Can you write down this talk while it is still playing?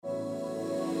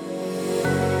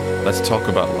Let's talk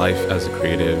about life as a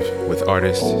creative with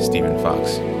artist Stephen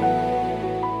Fox.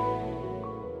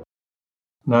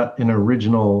 Not an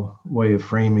original way of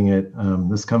framing it.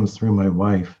 This comes through my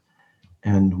wife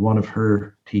and one of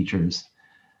her teachers.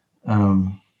 But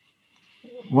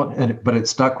it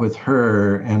stuck with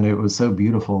her, and it was so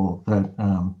beautiful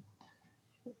that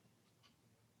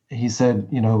he said,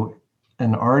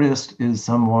 an artist is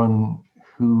someone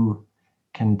who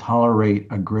can tolerate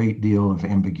a great deal of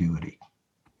ambiguity.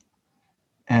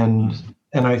 And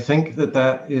I think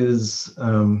that is,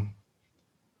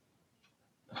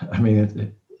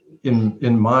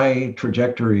 in my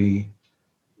trajectory,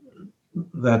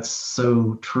 that's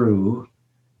so true.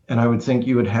 And I would think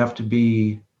you would have to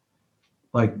be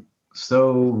like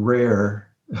so rare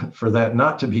for that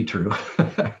not to be true.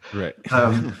 Right.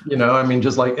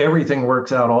 Just like everything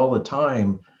works out all the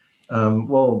time.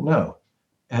 Well, no.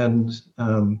 And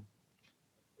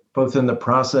both in the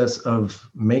process of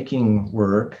making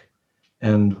work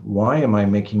and why am I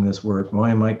making this work? Why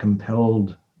am I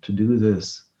compelled to do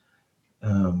this?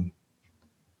 A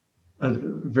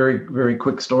very, very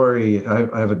quick story.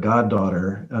 I have a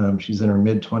goddaughter. She's in her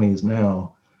mid-20s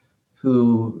now,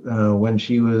 who, when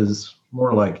she was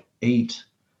more like 8,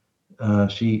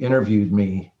 she interviewed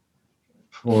me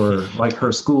for like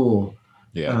her school.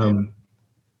 Yeah.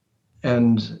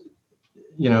 And,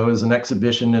 it was an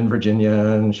exhibition in Virginia,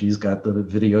 and she's got the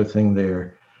video thing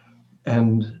there.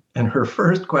 And her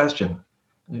first question,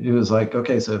 it was like,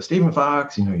 okay, so Stephen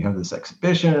Fox, you have this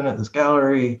exhibition at this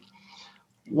gallery.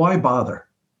 Why bother?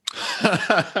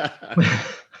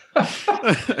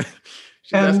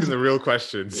 She's asking the real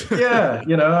questions. Yeah,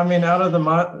 out of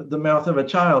the mouth of a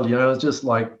child, it's just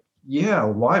like, yeah,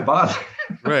 why bother?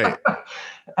 Right.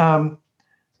 And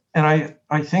I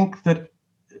think that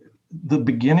the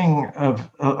beginning of,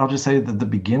 I'll just say that the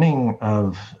beginning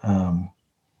of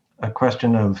a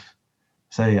question of,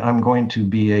 say, I'm going to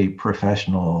be a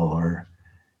professional or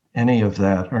any of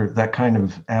that, or that kind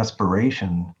of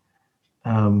aspiration.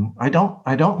 I don't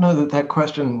know that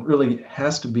question really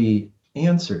has to be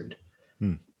answered,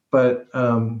 but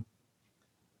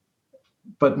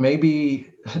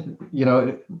maybe,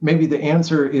 maybe the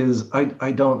answer is,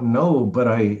 I don't know, but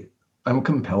I'm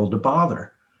compelled to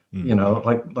bother,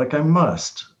 like I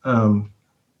must.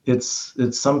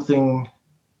 It's something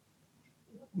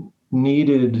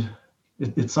needed.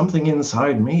 It's something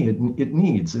inside me. It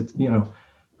needs it,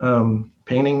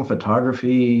 painting,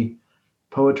 photography,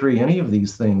 poetry, any of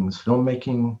these things,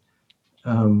 filmmaking,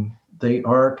 they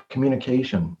are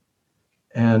communication.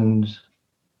 And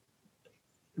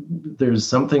there's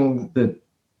something that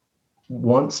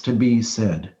wants to be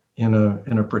said in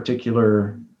a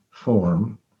particular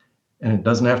form. And it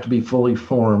doesn't have to be fully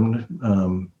formed,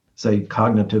 say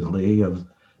cognitively of,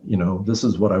 this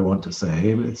is what I want to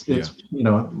say. It's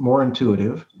more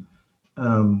intuitive.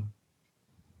 And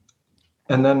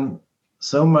then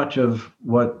so much of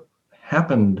what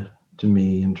happened to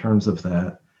me in terms of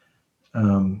that,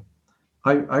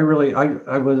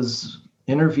 I was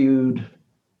interviewed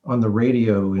on the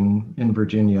radio in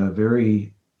Virginia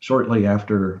very shortly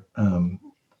after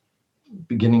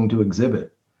beginning to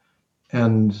exhibit.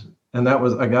 And that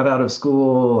was, I got out of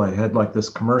school. I had like this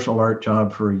commercial art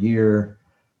job for a year.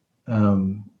 I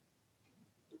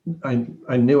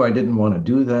knew I didn't want to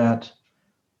do that.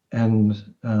 And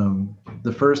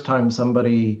the first time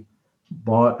somebody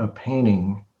bought a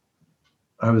painting,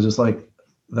 I was just like,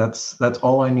 that's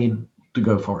all I need to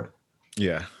go for it.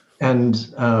 Yeah.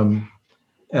 And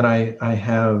I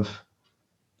have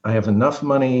enough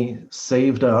money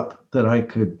saved up that I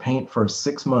could paint for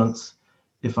 6 months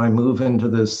if I move into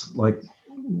this like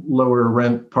lower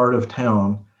rent part of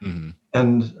town. Mm-hmm.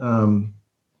 And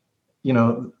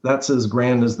that's as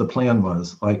grand as the plan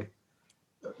was. Like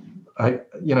at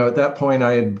that point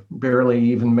I had barely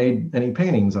even made any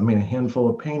paintings. I mean, a handful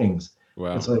of paintings.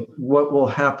 Wow. It's like, what will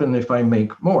happen if I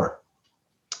make more?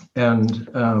 And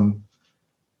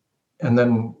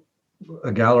then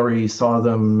a gallery saw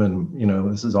them,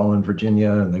 and this is all in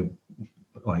Virginia, and they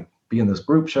like be in this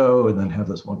group show and then have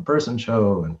this one person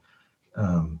show,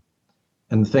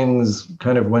 and things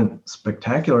kind of went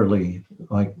spectacularly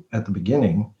like at the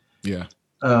beginning. Yeah.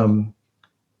 And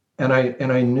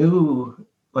I knew,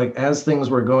 like, as things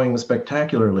were going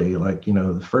spectacularly, like,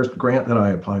 the first grant that I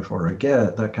apply for, I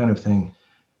get that kind of thing.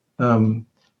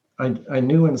 I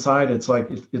knew inside, it's like,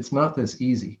 it's not this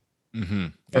easy. Mm-hmm.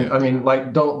 Yeah. And I mean,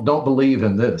 like, don't believe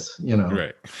in this,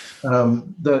 Right.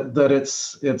 That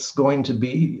it's going to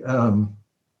be, some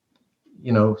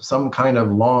kind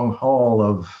of long haul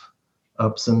of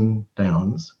ups and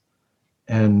downs,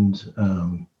 and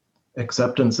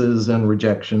acceptances and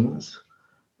rejections,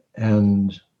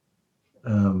 and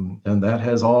and that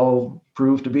has all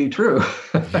proved to be true.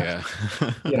 Yeah.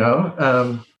 You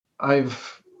know,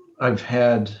 I've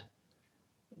had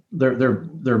there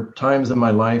are times in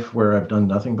my life where I've done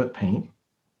nothing but paint.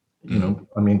 You know,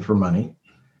 I mean, for money.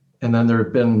 And then there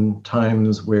have been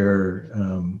times where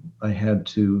I had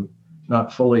to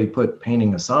not fully put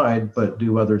painting aside, but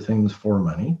do other things for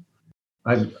money.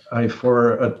 I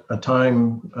for a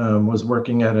time was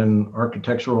working at an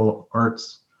architectural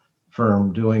arts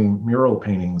firm doing mural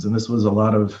paintings, and this was a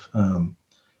lot of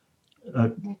uh,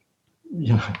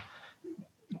 you know,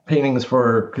 paintings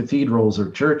for cathedrals or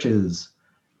churches,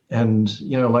 and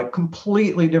like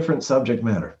completely different subject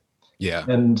matter. Yeah.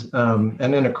 And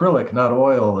in acrylic, not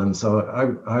oil. And so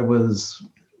I was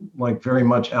like very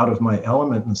much out of my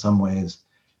element in some ways,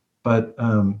 but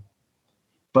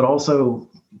also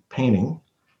painting.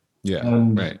 Yeah.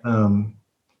 And Right.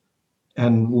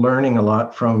 And learning a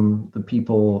lot from the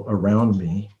people around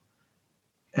me.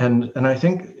 And I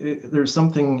think there's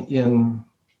something in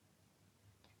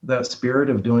that spirit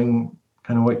of doing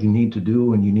kind of what you need to do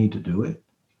when you need to do it.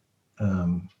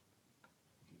 And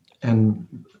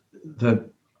that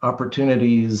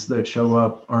opportunities that show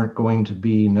up aren't going to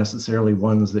be necessarily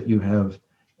ones that you have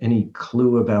any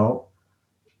clue about.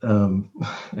 I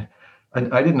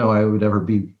didn't know I would ever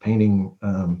be painting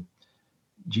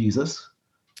Jesus,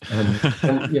 and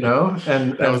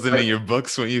That wasn't in your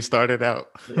books when you started out.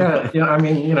 yeah. I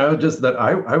mean, just that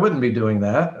I wouldn't be doing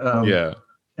that. Yeah.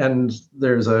 And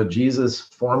there's a Jesus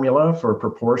formula for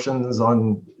proportions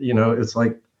on. It's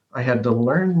like I had to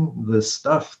learn this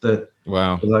stuff that.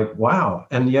 Wow. Like, wow.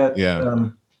 And yet, Yeah.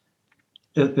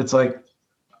 it's like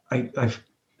I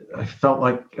felt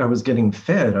like I was getting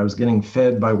fed. I was getting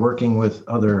fed by working with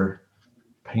other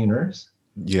painters.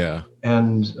 Yeah.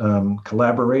 And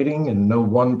collaborating, and no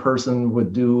one person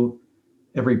would do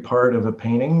every part of a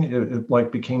painting. It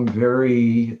like became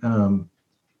very kind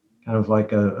of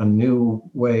like a new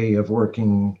way of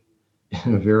working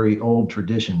in a very old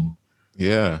tradition.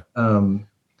 Yeah.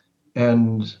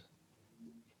 And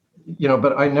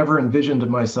but I never envisioned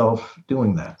myself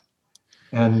doing that.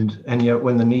 And yet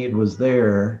when the need was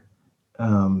there,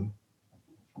 and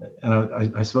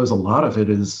I suppose a lot of it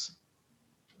is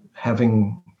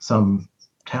having some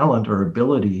talent or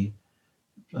ability.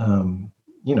 I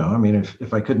mean,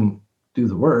 if I couldn't do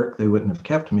the work, they wouldn't have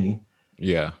kept me.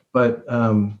 Yeah. But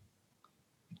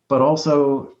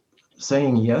also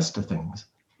saying yes to things.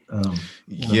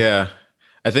 Yeah.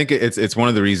 I think it's one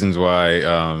of the reasons why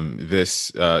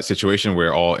this situation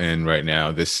we're all in right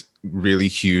now, this really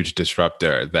huge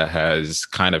disruptor that has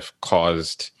kind of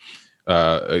caused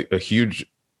a huge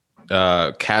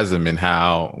chasm in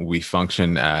how we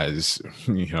function as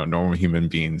normal human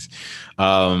beings.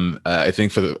 I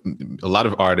think for a lot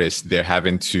of artists, they're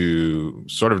having to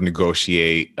sort of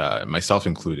negotiate, myself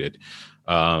included,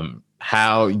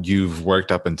 how you've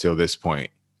worked up until this point.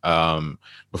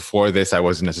 Before this, I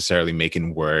wasn't necessarily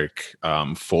making work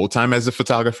full time as a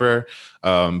photographer,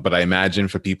 but I imagine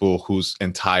for people whose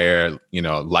entire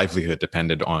livelihood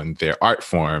depended on their art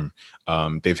form,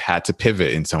 they've had to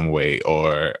pivot in some way,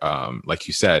 or like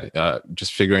you said,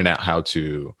 just figuring out how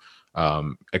to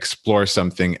explore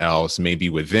something else, maybe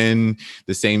within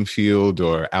the same field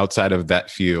or outside of that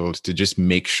field, to just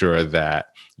make sure that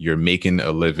you're making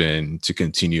a living to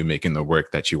continue making the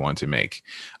work that you want to make.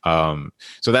 So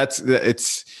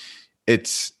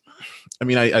it's, I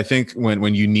mean, I think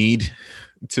when you need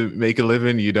to make a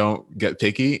living, you don't get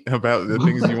picky about the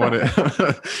things you want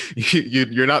to,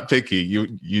 you're not picky.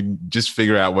 You just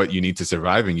figure out what you need to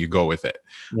survive and you go with it.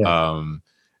 Yeah.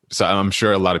 So I'm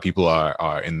sure a lot of people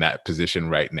are in that position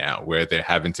right now where they're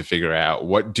having to figure out,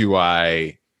 what do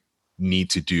I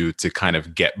need to do to kind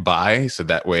of get by, so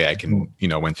that way I can,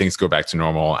 when things go back to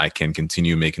normal, I can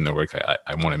continue making the work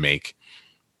I want to make.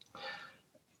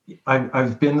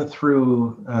 I've been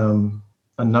through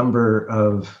a number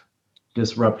of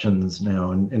disruptions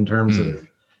now in terms of,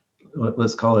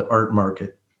 let's call it, art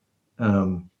market.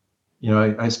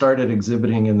 I started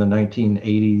exhibiting in the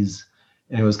 1980s,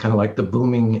 and it was kind of like the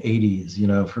booming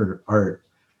 80s, for art.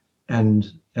 And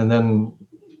then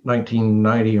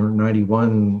 1990 or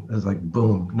 91 is like,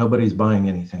 boom, nobody's buying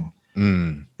anything.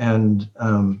 And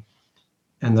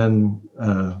then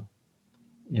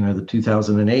the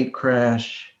 2008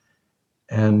 crash.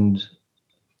 And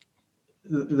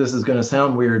this is going to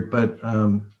sound weird, but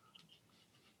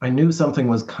I knew something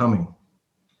was coming.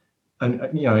 And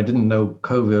I didn't know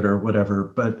COVID or whatever,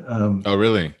 but oh,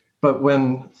 really? But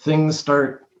when things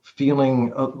start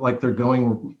feeling like they're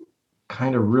going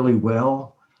kind of really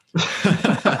well,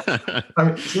 I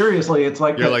mean, seriously, it's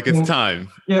like you're like, it's time.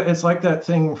 Yeah, it's like that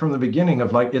thing from the beginning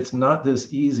of like, it's not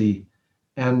this easy.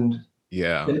 And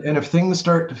Yeah. and if things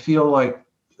start to feel like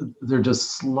they're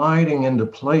just sliding into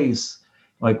place,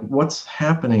 like what's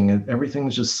happening and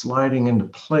everything's just sliding into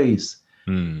place,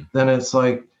 Mm. then it's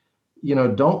like,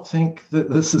 don't think that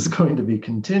this is going to be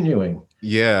continuing.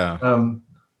 Yeah.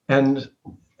 And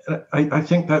I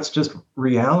think that's just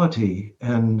reality,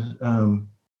 and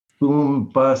boom,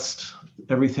 bust,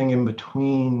 everything in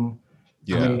between.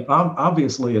 I Yeah. mean,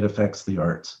 obviously it affects the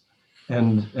arts,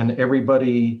 and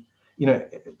everybody,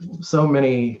 so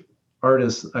many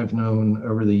artists I've known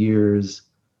over the years.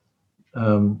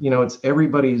 It's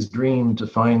everybody's dream to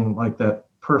find like that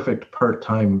perfect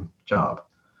part-time job,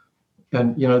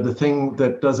 and the thing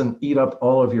that doesn't eat up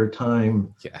all of your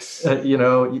time. Yes.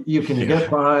 You can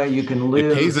get by, you can It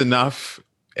live. pays enough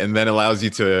and then allows you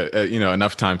to,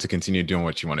 enough time to continue doing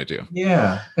what you want to do.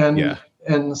 Yeah, Yeah.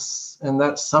 and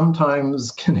that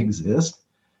sometimes can exist,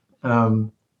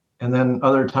 and then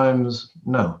other times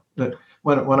no.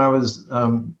 When I was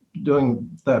doing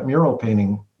that mural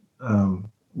painting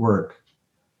work,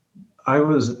 I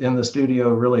was in the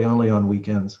studio really only on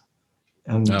weekends,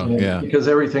 Oh, and yeah. because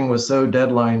everything was so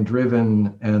deadline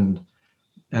driven, and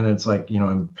it's like,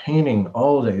 I'm painting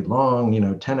all day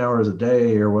long, 10 hours a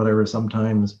day or whatever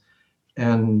sometimes,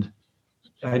 and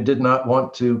I did not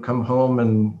want to come home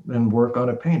and work on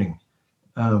a painting.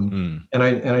 And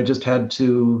I just had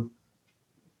to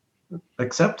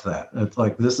accept that. It's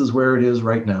like, this is where it is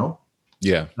right now.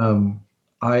 Yeah.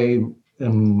 I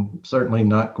am certainly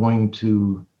not going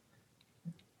to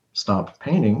stop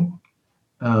painting.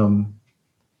 And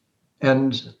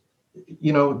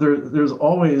there's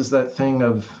always that thing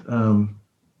of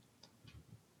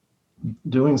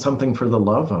doing something for the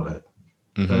love of it.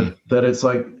 Mm-hmm. That it's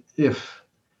like, if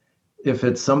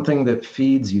it's something that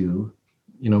feeds you,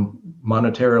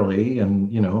 monetarily and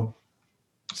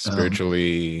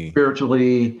spiritually,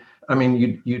 I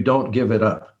mean, you don't give it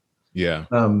up. Yeah.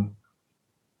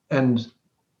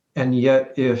 And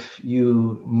yet, if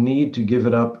you need to give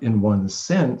it up in one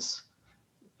sense,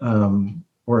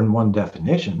 or in one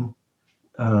definition,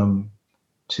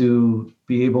 to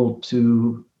be able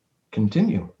to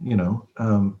continue,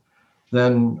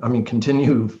 then, I mean,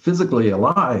 continue physically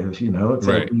alive, it's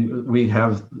Right. like we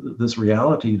have this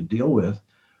reality to deal with.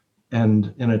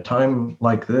 And in a time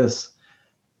like this,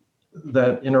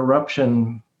 that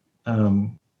interruption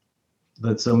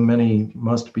that so many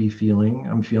must be feeling,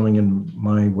 I'm feeling in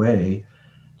my way,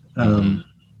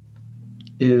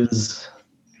 it's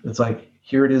like,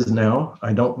 here it is now.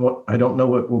 I don't know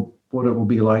what it will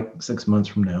be like 6 months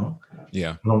from now.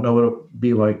 Yeah. I don't know what it'll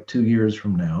be like 2 years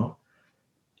from now.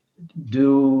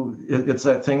 It's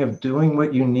that thing of doing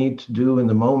what you need to do in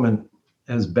the moment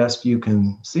as best you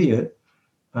can see it.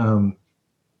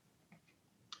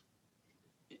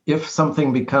 If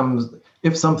something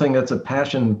that's a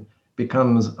passion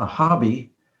becomes a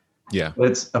hobby, Yeah.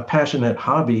 it's a passionate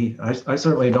hobby. I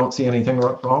certainly don't see anything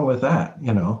wrong with that.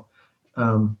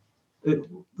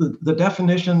 The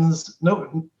definitions,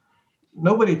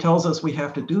 nobody tells us we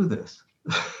have to do this.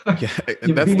 Yeah.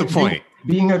 That's the point.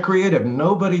 Being a creative,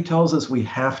 nobody tells us we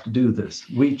have to do this.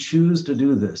 We choose to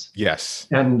do this. Yes.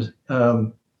 And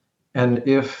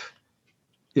if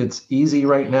it's easy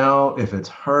right now, if it's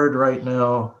hard right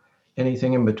now,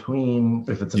 anything in between,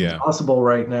 if it's impossible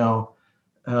right now,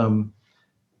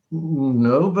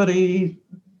 nobody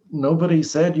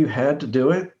said you had to do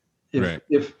it.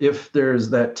 If there's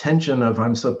that tension of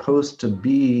I'm supposed to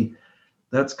be,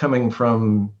 that's coming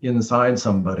from inside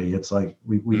somebody. It's like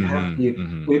we have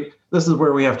to. This is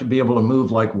where we have to be able to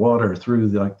move like water through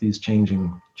these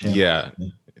changing channels. Yeah.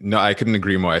 No, I couldn't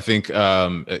agree more. I think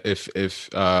if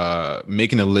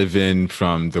making a living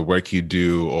from the work you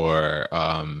do, or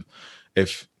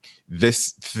if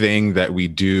this thing that we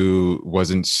do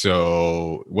wasn't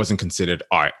considered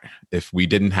art, if we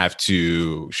didn't have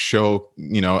to show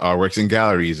our works in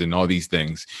galleries and all these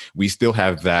things, we still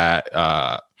have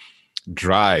that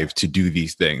drive to do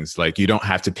these things. Like, you don't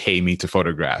have to pay me to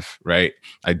photograph, right?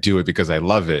 I do it because I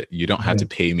love it. You don't have to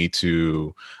pay me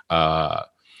to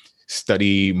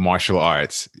study martial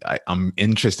arts. I'm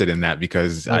interested in that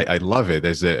because I love it.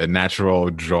 There's a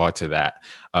natural draw to that.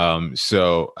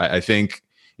 So I think,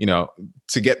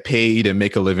 to get paid and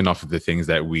make a living off of the things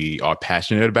that we are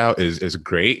passionate about is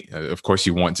great. Of course,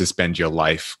 you want to spend your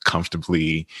life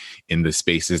comfortably in the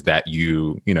spaces that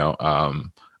you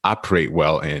operate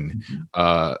well in.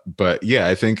 But yeah,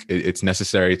 I think it's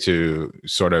necessary to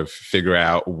sort of figure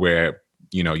out where,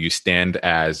 you stand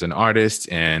as an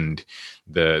artist and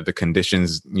the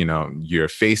conditions, you're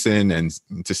facing, and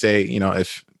to say,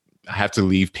 if I have to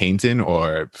leave painting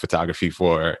or photography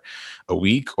for a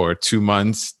week or 2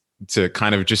 months to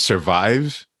kind of just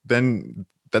survive, then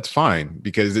that's fine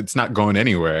because it's not going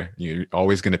anywhere. You're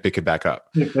always going to pick it back up.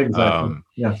 Exactly.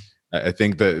 Yeah. I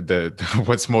think the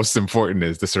what's most important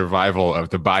is the survival of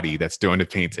the body that's doing the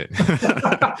painting.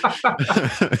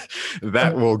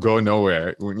 That will go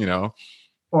nowhere, you know.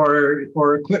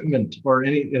 Or equipment or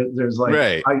any. There's like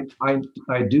Right. I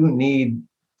do need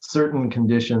certain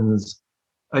conditions.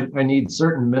 I need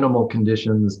certain minimal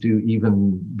conditions to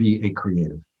even be a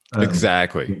creative.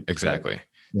 Exactly.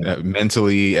 Yeah.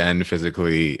 Mentally and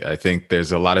physically, I think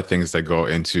there's a lot of things that go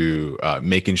into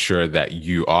making sure that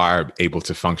you are able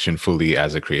to function fully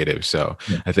as a creative. So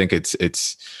Yeah. I think it's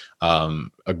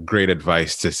a great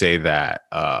advice to say that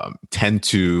tend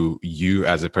to you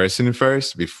as a person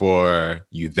first before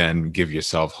you then give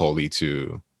yourself wholly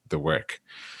to the work.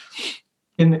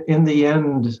 In the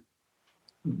end,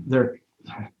 they're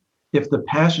if the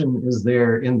passion is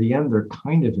there, in the end, they're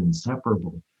kind of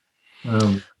inseparable.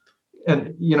 And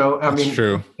I That's mean,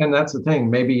 true. and that's the thing.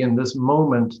 Maybe in this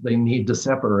moment they need to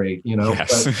separate.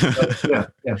 Yes. But yeah,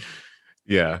 yeah.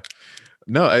 Yeah.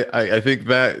 No, I think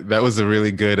that was a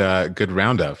really good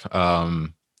roundup.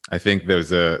 I think there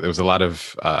was a lot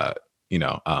of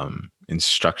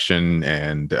instruction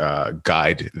and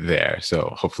guide there.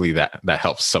 So hopefully that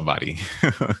helps somebody.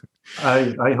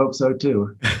 I hope so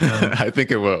too. I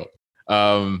think it will.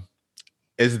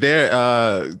 Is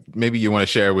there maybe you want to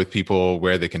share with people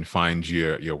where they can find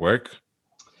your work?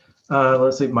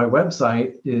 Let's see. My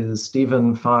website is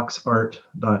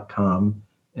stephenfoxart.com,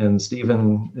 and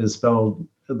Stephen is spelled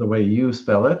the way you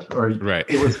spell it, or Right.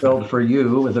 it was spelled for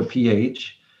you with a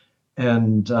PH.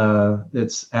 And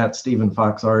it's at Stephen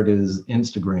Fox Art is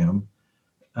Instagram.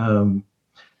 I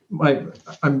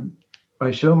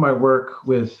show my work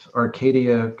with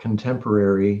Arcadia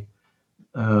Contemporary.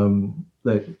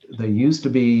 That they used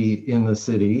to be in the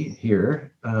city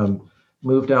here.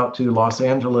 Moved out to Los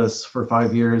Angeles for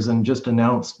 5 years and just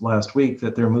announced last week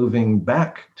that they're moving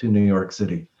back to New York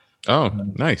City. Oh,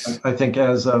 nice. I think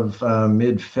as of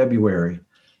mid-February.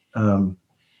 I'm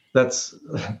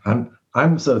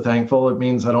so thankful. It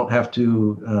means I don't have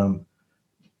to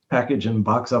package and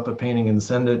box up a painting and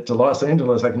send it to Los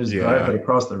Angeles. I can just drive it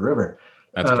across the river.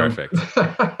 That's perfect.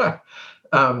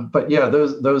 But yeah,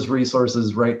 those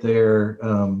resources right there.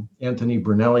 Anthony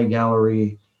Brunelli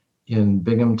Gallery in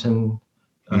Binghamton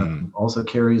also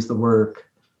carries the work.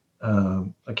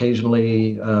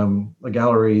 Occasionally, a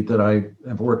gallery that I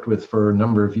have worked with for a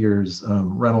number of years,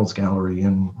 Reynolds Gallery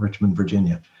in Richmond,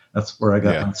 Virginia. That's where I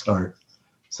got my start.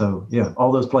 So yeah,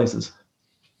 all those places.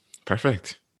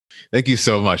 Perfect. Thank you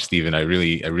so much, Stephen. I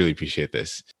really appreciate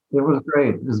this. It was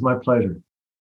great. It was my pleasure.